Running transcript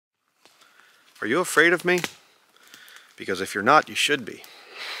Are you afraid of me? Because if you're not, you should be.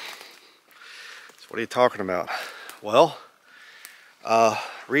 So what are you talking about? Well,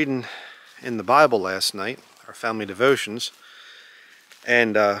 reading in the Bible last night, our family devotions,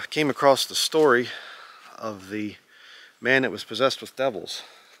 and came across the story of the man that was possessed with devils.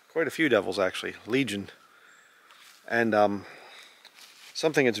 Quite a few devils, actually, legion. And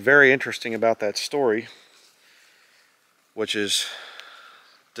something that's very interesting about that story, which is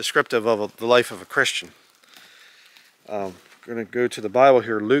descriptive of the life of a Christian. I'm going to go to the Bible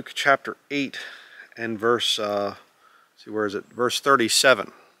here, Luke chapter 8 and verse, verse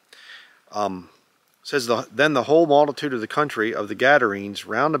 37. It says, Then the whole multitude of the country of the Gadarenes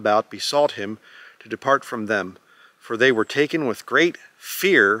round about besought him to depart from them, for they were taken with great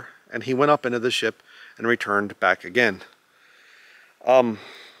fear, and he went up into the ship and returned back again.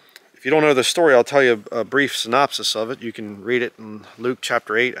 If you don't know the story, I'll tell you a brief synopsis of it. You can read it in Luke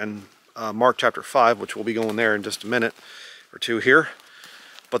chapter 8 and Mark chapter 5, which we'll be going there in just a minute or two here.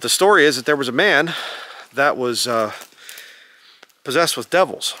 But the story is that there was a man that was possessed with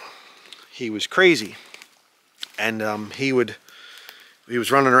devils. He was crazy, and he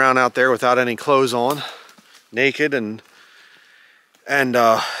was running around out there without any clothes on, naked, and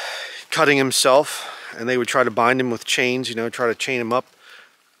cutting himself. And they would try to bind him with chains, you know, try to chain him up,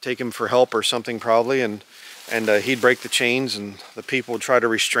 take him for help or something probably, and he'd break the chains, and the people would try to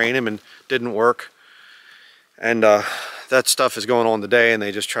restrain him, and didn't work. And that stuff is going on today, and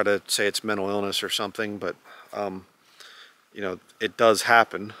they just try to say it's mental illness or something, but you know, it does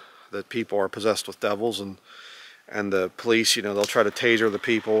happen that people are possessed with devils, and the police, you know, they'll try to taser the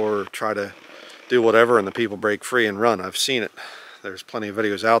people or try to do whatever, and the people break free and run. I've seen it. There's plenty of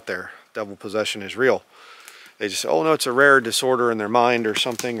videos out there. Devil possession is real. They just say, oh no, it's a rare disorder in their mind or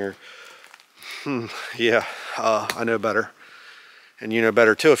something, or yeah, I know better, and you know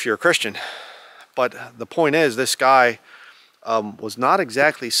better too if you're a Christian. But the point is, this guy was not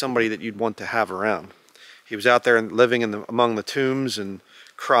exactly somebody that you'd want to have around. He was out there and living among the tombs and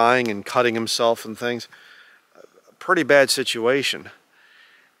crying and cutting himself and things. A pretty bad situation.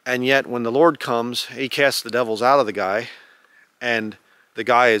 And yet when the Lord comes, he casts the devils out of the guy, and the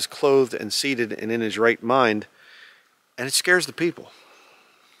guy is clothed and seated and in his right mind, and it scares the people.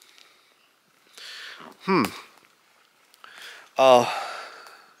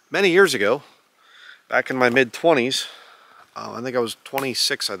 Many years ago, back in my mid-20s, I think I was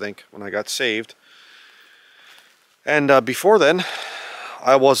 26, I think, when I got saved. And before then,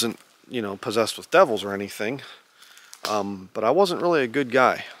 I wasn't, you know, possessed with devils or anything, but I wasn't really a good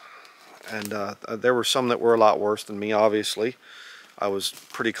guy. And there were some that were a lot worse than me, obviously. I was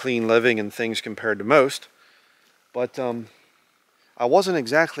pretty clean living and things compared to most, but I wasn't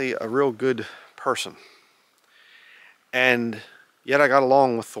exactly a real good person. And yet I got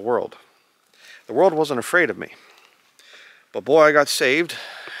along with the world. The world wasn't afraid of me. But boy, I got saved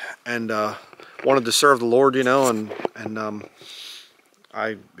and wanted to serve the Lord, you know, and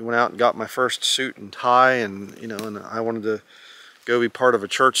I went out and got my first suit and tie, and you know, and I wanted to go be part of a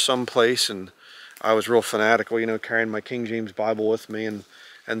church someplace, and I was real fanatical, you know, carrying my King James Bible with me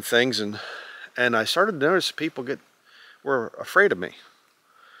and things, and I started to notice people were afraid of me,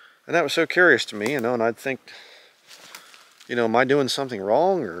 and that was so curious to me, you know. And I'd think, you know, am I doing something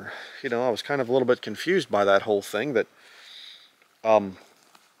wrong? Or, you know, I was kind of a little bit confused by that whole thing, that I'm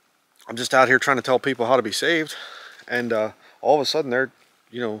just out here trying to tell people how to be saved, and all of a sudden they're,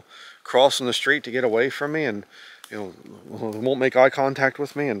 you know, crossing the street to get away from me, and you know, won't make eye contact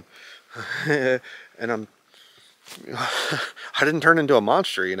with me, and and I didn't turn into a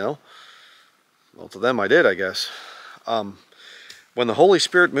monster, you know. Well, to them I did, I guess. When the Holy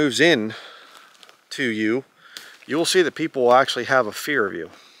Spirit moves in to you, you will see that people will actually have a fear of you.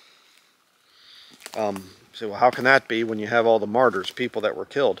 So, well, how can that be when you have all the martyrs, people that were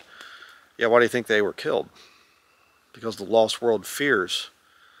killed? Yeah, why do you think they were killed? Because the lost world fears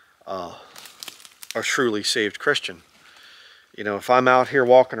a truly saved Christian. You know, if I'm out here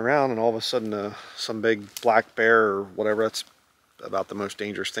walking around and all of a sudden some big black bear or whatever, that's about the most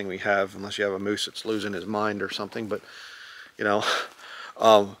dangerous thing we have, unless you have a moose that's losing his mind or something. But, you know,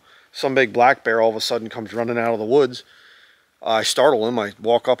 some big black bear all of a sudden comes running out of the woods. I startle him, I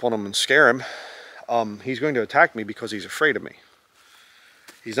walk up on him and scare him. He's going to attack me because he's afraid of me.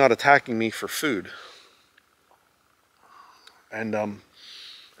 He's not attacking me for food. And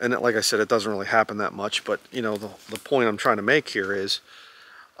like I said, it doesn't really happen that much, but you know, the point I'm trying to make here is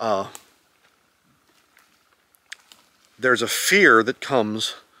there's a fear that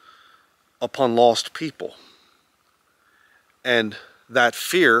comes upon lost people, and that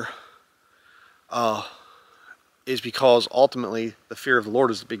fear is because ultimately the fear of the Lord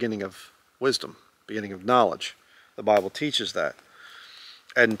is the beginning of wisdom, beginning of knowledge. The Bible teaches that.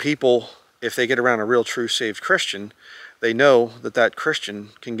 And people, if they get around a real true saved Christian, they know that that Christian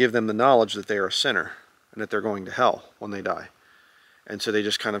can give them the knowledge that they are a sinner and that they're going to hell when they die. And so they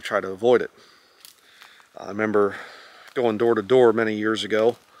just kind of try to avoid it. I remember going door to door many years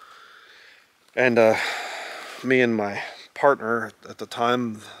ago, and me and my partner at the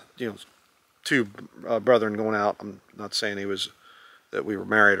time, you know, two brethren going out. I'm not saying that we were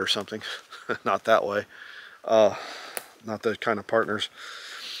married or something, not that way, not the kind of partners.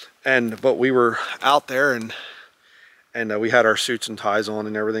 But we were out there, and we had our suits and ties on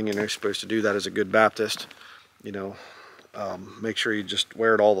and everything. And you're supposed to do that as a good Baptist, you know. Make sure you just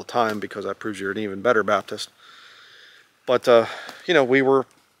wear it all the time, because that proves you're an even better Baptist. But you know, we were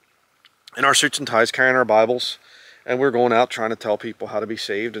in our suits and ties, carrying our Bibles, and we were going out trying to tell people how to be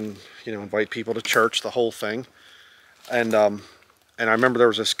saved, and, you know, invite people to church, the whole thing. And I remember there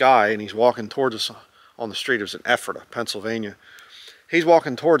was this guy, and he's walking towards us on the street. It was in Ephrata, Pennsylvania. He's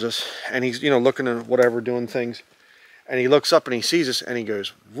walking towards us, and he's, you know, looking at whatever, doing things. And he looks up and he sees us, and he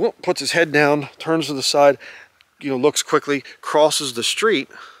goes, whoop, puts his head down, turns to the side, you know, looks quickly, crosses the street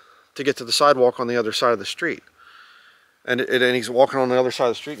to get to the sidewalk on the other side of the street. And he's walking on the other side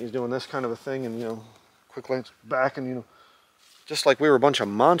of the street, and he's doing this kind of a thing, and, you know, quick glance back, and, you know, just like we were a bunch of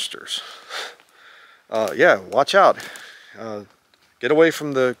monsters. Yeah, watch out. Get away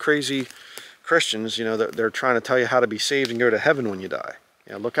from the crazy Christians, you know, that they're trying to tell you how to be saved and go to heaven when you die.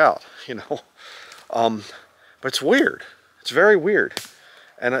 You know, look out, you know. But it's weird. It's very weird.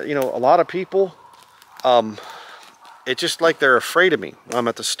 And, you know, a lot of people, it's just like they're afraid of me when I'm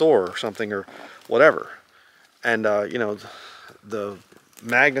at the store or something or whatever. And, you know, the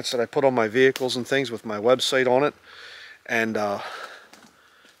magnets that I put on my vehicles and things with my website on it, and,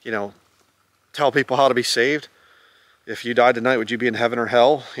 you know, tell people how to be saved. If you died tonight, would you be in heaven or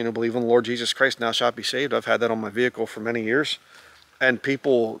hell? You know, believe in the Lord Jesus Christ, now shalt be saved. I've had that on my vehicle for many years. And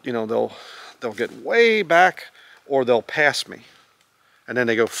people, you know, they'll get way back, or they'll pass me, and then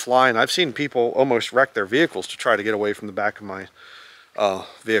they go flying. I've seen people almost wreck their vehicles to try to get away from the back of my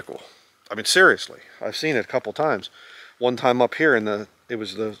vehicle. I mean, seriously, I've seen it a couple times. One time up here,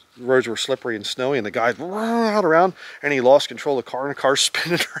 the roads were slippery and snowy, and the guy out around, and he lost control of the car, and the car's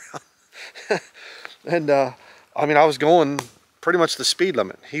spinning around. And I mean, I was going pretty much the speed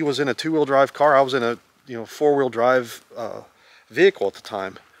limit. He was in a two-wheel drive car. I was in a, you know, four-wheel drive vehicle at the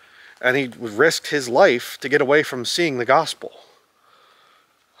time, and he risked his life to get away from seeing the gospel.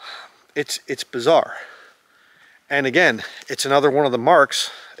 It's bizarre. And again, it's another one of the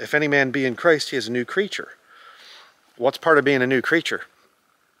marks. If any man be in Christ, he is a new creature. What's part of being a new creature?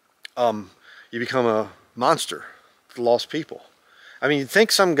 You become a monster to lost people. I mean, you'd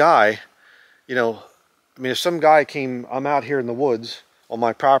think some guy, you know, I mean, if some guy came, I'm out here in the woods on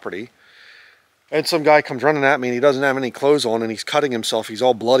my property, and some guy comes running at me, and he doesn't have any clothes on, and he's cutting himself. He's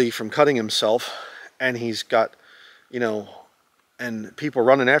all bloody from cutting himself, and he's got, you know, and people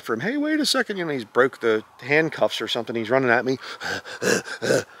running after him. Hey, wait a second, you know, he's broke the handcuffs or something. He's running at me,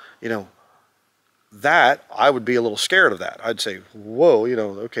 you know. That, I would be a little scared of that. I'd say, whoa, you know,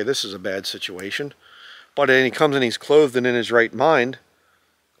 okay, this is a bad situation. But then he comes and he's clothed and in his right mind.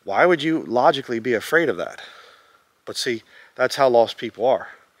 Why would you logically be afraid of that? But see, that's how lost people are.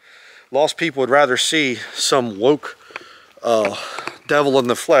 Lost people would rather see some woke devil in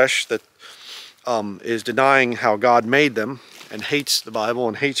the flesh that is denying how God made them and hates the Bible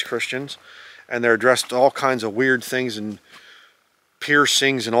and hates Christians. And they're dressed to all kinds of weird things and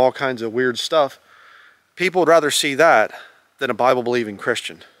piercings and all kinds of weird stuff. People would rather see that than a Bible-believing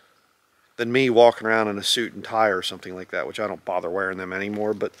Christian, than me walking around in a suit and tie or something like that, which I don't bother wearing them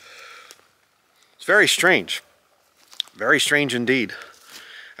anymore. But it's very strange. Very strange indeed.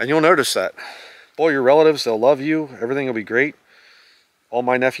 And you'll notice that. Boy, your relatives, they'll love you. Everything will be great. All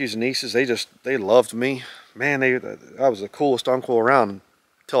my nephews and nieces, they loved me. Man, I was the coolest uncle around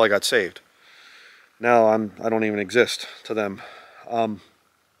until I got saved. Now I don't even exist to them.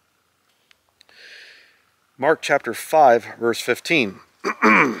 Mark chapter 5, verse 15.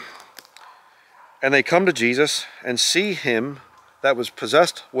 And they come to Jesus and see him that was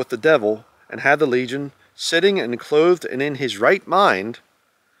possessed with the devil and had the legion, sitting and clothed and in his right mind,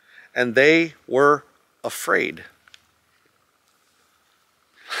 and they were afraid.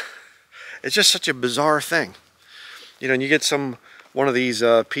 It's just such a bizarre thing. You know, and you get one of these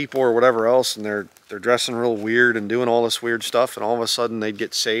people or whatever else, and they're dressing real weird and doing all this weird stuff, and all of a sudden they'd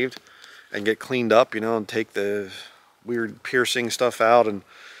get saved and get cleaned up, you know, and take the weird piercing stuff out and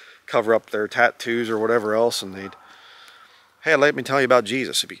cover up their tattoos or whatever else, and they'd, hey, let me tell you about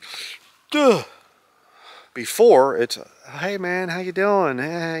Jesus. It'd be, duh. Before, it's, hey man, how you doing?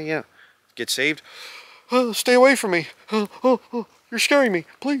 Hey, yeah. get saved. Oh, stay away from me. Oh, you're scaring me.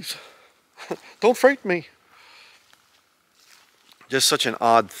 Please, don't frighten me. Just such an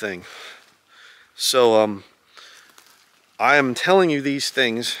odd thing. So, I am telling you these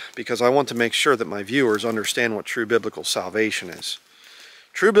things because I want to make sure that my viewers understand what true biblical salvation is.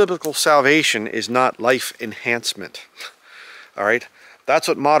 True biblical salvation is not life enhancement. All right? That's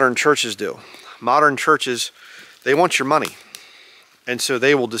what modern churches do. Modern churches, they want your money. And so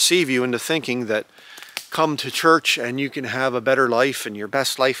they will deceive you into thinking that come to church and you can have a better life and your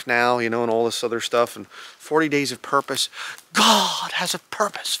best life now, you know, and all this other stuff. And 40 days of purpose. God has a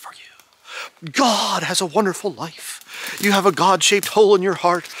purpose for you. God has a wonderful life. You have a God-shaped hole in your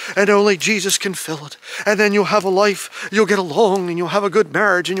heart and only Jesus can fill it. And then you'll have a life, you'll get along and you'll have a good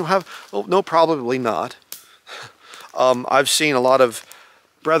marriage and you'll have, oh, no, probably not. I've seen a lot of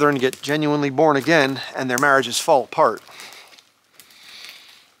brethren get genuinely born again and their marriages fall apart.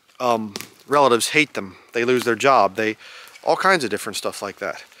 Relatives hate them. They lose their job. All kinds of different stuff like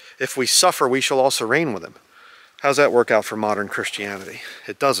that. If we suffer, we shall also reign with him. How's that work out for modern Christianity?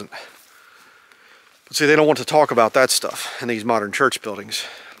 It doesn't. But see, they don't want to talk about that stuff in these modern church buildings.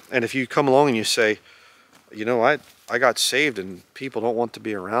 And if you come along and you say, you know, I got saved and people don't want to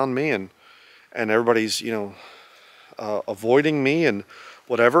be around me and everybody's, you know, avoiding me and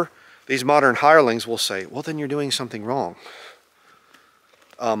whatever, these modern hirelings will say, well, then you're doing something wrong.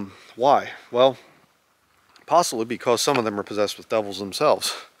 Why? Well, possibly because some of them are possessed with devils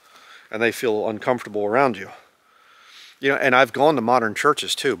themselves and they feel uncomfortable around you. You know, and I've gone to modern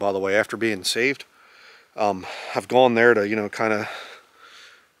churches too, by the way, after being saved. I've gone there to, you know, kind of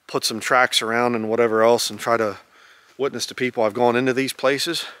put some tracts around and whatever else and try to witness to people. I've gone into these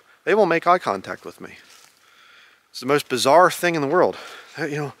places. They won't make eye contact with me. It's the most bizarre thing in the world.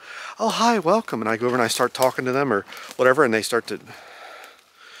 You know, oh, hi, welcome. And I go over and I start talking to them or whatever, and they start to,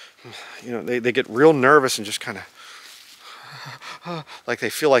 you know, they get real nervous and just kind of like they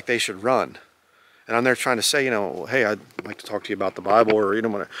feel like they should run. And I'm there trying to say, you know, hey, I'd like to talk to you about the Bible, or you know,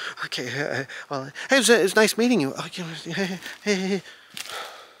 want to, okay, well, hey, it was nice meeting you. Hey.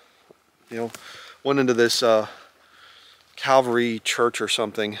 You know, went into this Calvary church or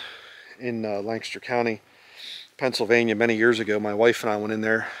something in Lancaster County, Pennsylvania, many years ago. My wife and I went in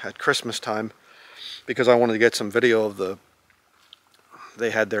there at Christmas time because I wanted to get some video of they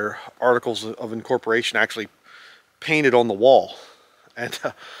had their articles of incorporation actually painted on the wall. And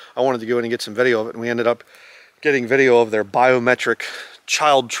I wanted to go in and get some video of it, and we ended up getting video of their biometric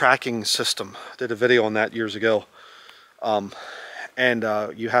child tracking system. I did a video on that years ago. And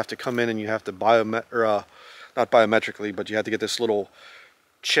you have to come in and you have to not biometrically, but you have to get this little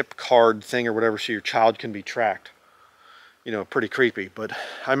chip card thing or whatever so your child can be tracked. You know, pretty creepy. But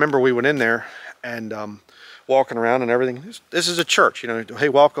I remember we went in there and walking around and everything. This is a church, you know, hey,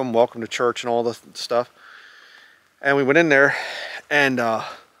 welcome to church and all the stuff. And we went in there and,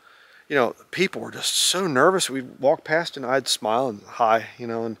 you know, people were just so nervous. We'd walk past and I'd smile and hi, you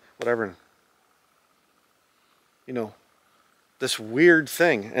know, and whatever. And, you know, this weird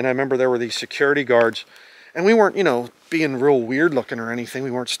thing. And I remember there were these security guards and we weren't, you know, being real weird looking or anything.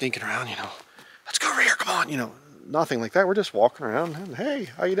 We weren't sneaking around, you know, let's go over here, come on, you know, nothing like that. We're just walking around and, hey,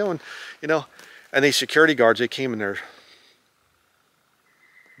 how you doing? You know, and these security guards, they came in there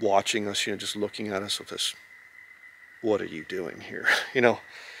watching us, you know, just looking at us with this, what are you doing here? You know,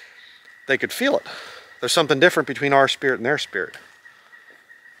 they could feel it. There's something different between our spirit and their spirit.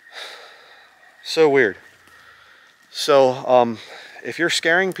 So weird. So, if you're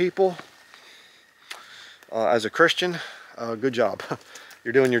scaring people as a Christian, good job.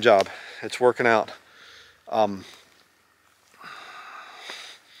 You're doing your job. It's working out.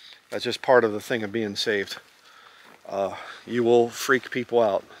 That's just part of the thing of being saved. You will freak people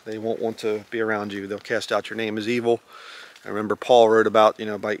out. They won't want to be around you. They'll cast out your name as evil. I remember Paul wrote about, you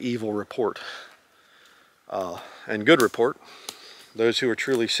know, by evil report and good report. Those who are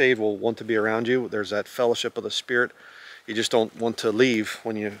truly saved will want to be around you. There's that fellowship of the Spirit. You just don't want to leave.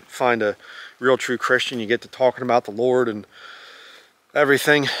 When you find a real true Christian, you get to talking about the Lord and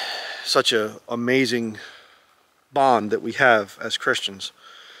everything. Such an amazing bond that we have as Christians.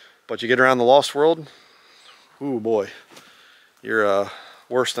 But you get around the lost world, ooh boy, you're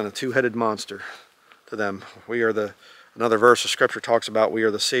worse than a two-headed monster to them. We are another verse of Scripture talks about we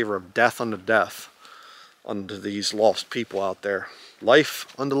are the savor of death unto death unto these lost people out there. Life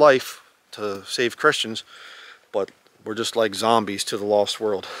unto life to save Christians, but we're just like zombies to the lost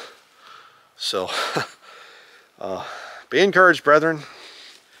world. So, be encouraged, brethren.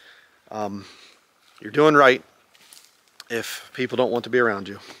 You're doing right if people don't want to be around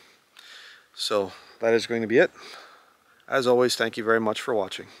you. So, that is going to be it. As always, thank you very much for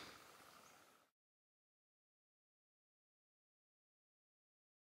watching.